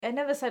I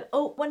never said,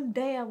 oh, one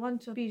day I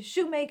want to be a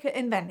shoemaker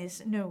in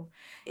Venice. No,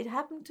 it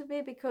happened to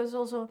be because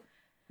also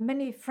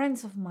many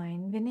friends of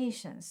mine,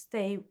 Venetians,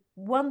 they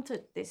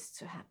wanted this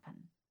to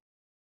happen.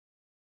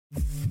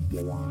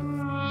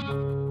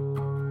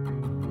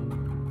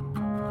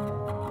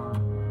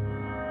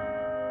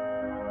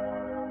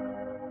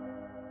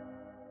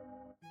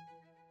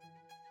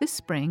 This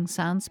spring,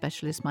 sound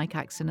specialist Mike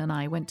Axon and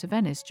I went to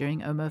Venice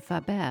during Omo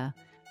Faber,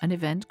 an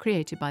event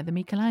created by the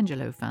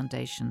Michelangelo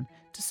Foundation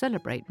to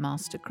celebrate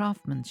master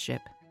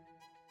craftsmanship.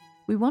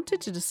 We wanted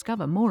to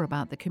discover more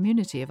about the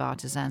community of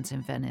artisans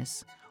in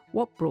Venice,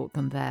 what brought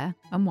them there,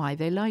 and why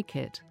they like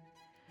it.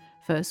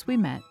 First, we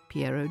met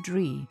Piero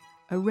Dri,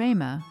 a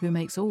ramer who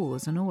makes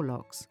oars and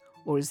oarlocks,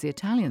 or as the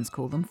Italians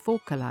call them,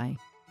 forcalai.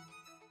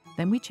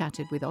 Then we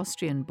chatted with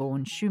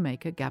Austrian-born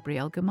shoemaker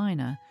Gabriele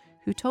Geminer,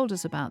 who told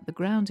us about the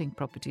grounding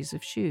properties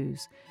of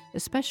shoes,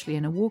 especially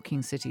in a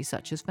walking city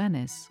such as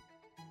Venice.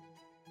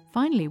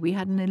 Finally, we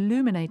had an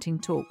illuminating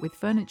talk with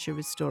furniture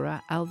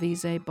restorer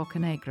Alvise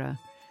Boccanegra,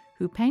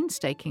 who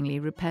painstakingly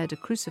repaired a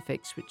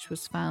crucifix which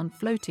was found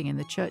floating in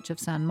the Church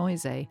of San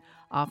Moise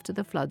after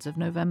the floods of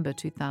November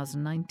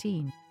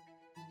 2019.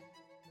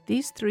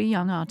 These three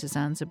young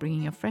artisans are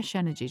bringing a fresh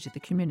energy to the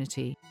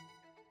community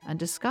and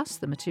discuss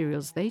the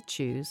materials they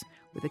choose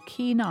with a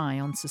keen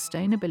eye on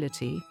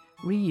sustainability,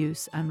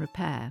 reuse and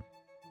repair.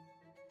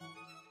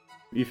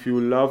 If you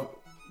love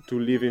to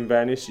live in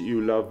Venice,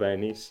 you love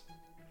Venice,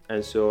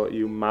 and so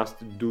you must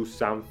do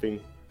something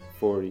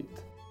for it.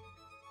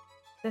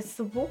 It's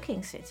the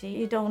walking city.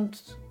 You don't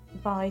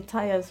buy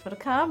tires for the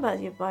car, but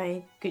you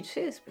buy good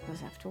shoes because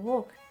you have to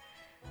walk.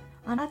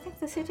 And I think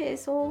the city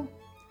is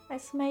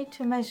made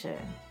to measure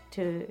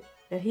to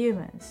the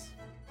humans.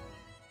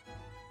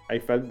 I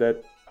felt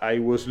that I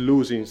was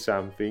losing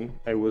something.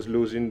 I was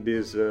losing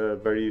this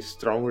very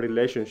strong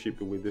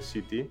relationship with the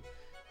city,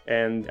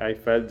 and I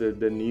felt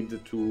the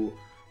need to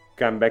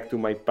come back to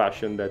my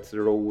passion, that's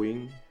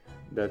rowing,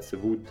 that's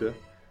wood.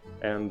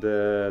 And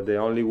the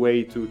only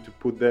way to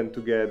put them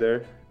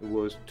together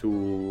was to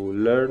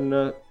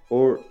learn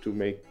or to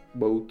make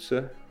boats.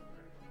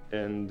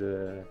 And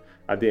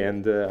at the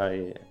end,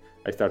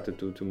 I started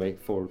to make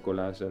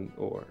forcolas and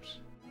oars.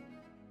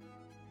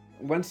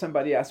 When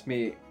somebody asks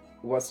me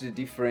what's the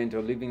difference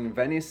of living in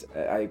Venice,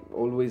 I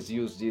always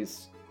use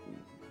this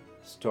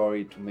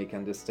story to make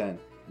understand.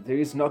 There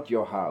is not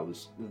your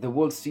house. The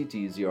whole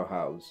city is your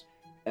house.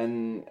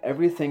 And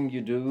everything you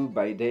do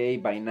by day,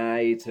 by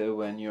night,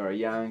 when you are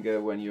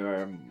younger, when you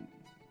are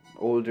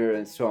older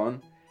and so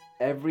on,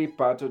 every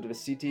part of the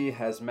city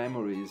has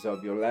memories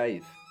of your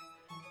life.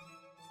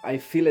 I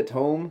feel at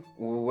home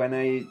when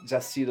I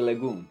just see the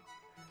lagoon.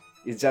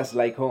 It's just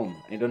like home.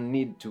 I don't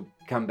need to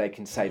come back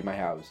inside my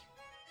house.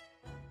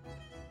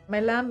 My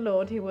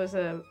landlord, he was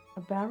a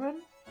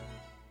baron,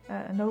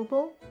 a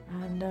noble,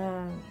 and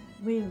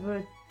we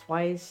were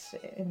twice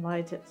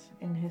invited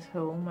in his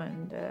home,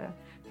 and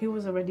he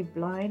was already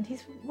blind. He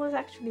was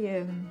actually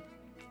a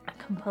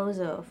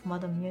composer of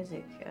modern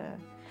music.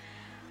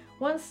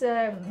 Once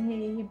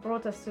he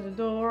brought us to the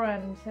door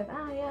and said,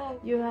 yeah,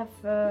 you have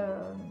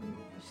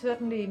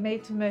certainly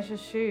made-to-measure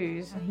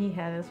shoes. And he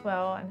had as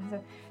well. And he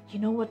said, you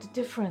know what the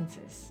difference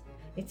is?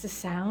 It's a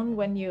sound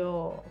when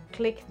you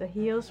click the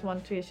heels one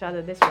to each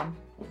other, this one.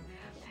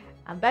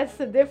 And that's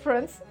the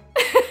difference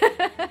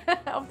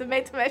of the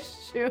made-to-measure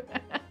shoe.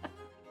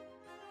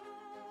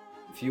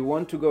 If you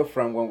want to go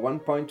from one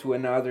point to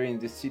another in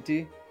the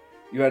city,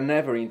 you are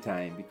never in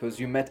time because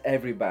you met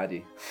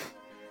everybody.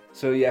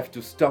 So you have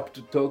to stop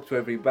to talk to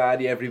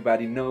everybody.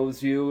 Everybody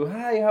knows you.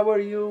 Hi, how are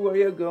you? Where are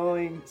you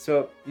going?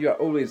 So you are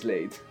always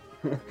late.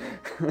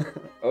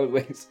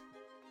 Always.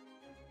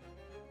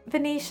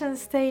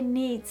 Venetians, they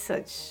need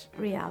such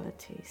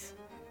realities.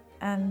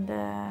 And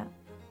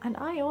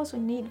I also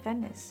need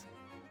Venice.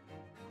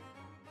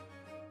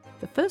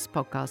 The first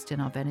podcast in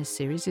our Venice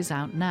series is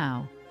out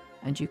now,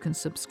 and you can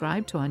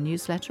subscribe to our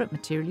newsletter at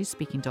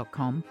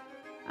materiallyspeaking.com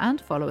and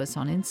follow us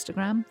on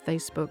Instagram,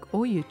 Facebook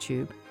or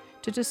YouTube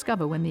to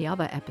discover when the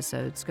other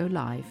episodes go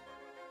live.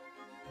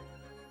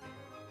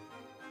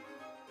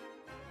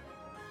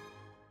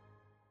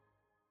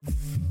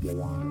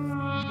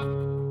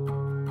 Wow.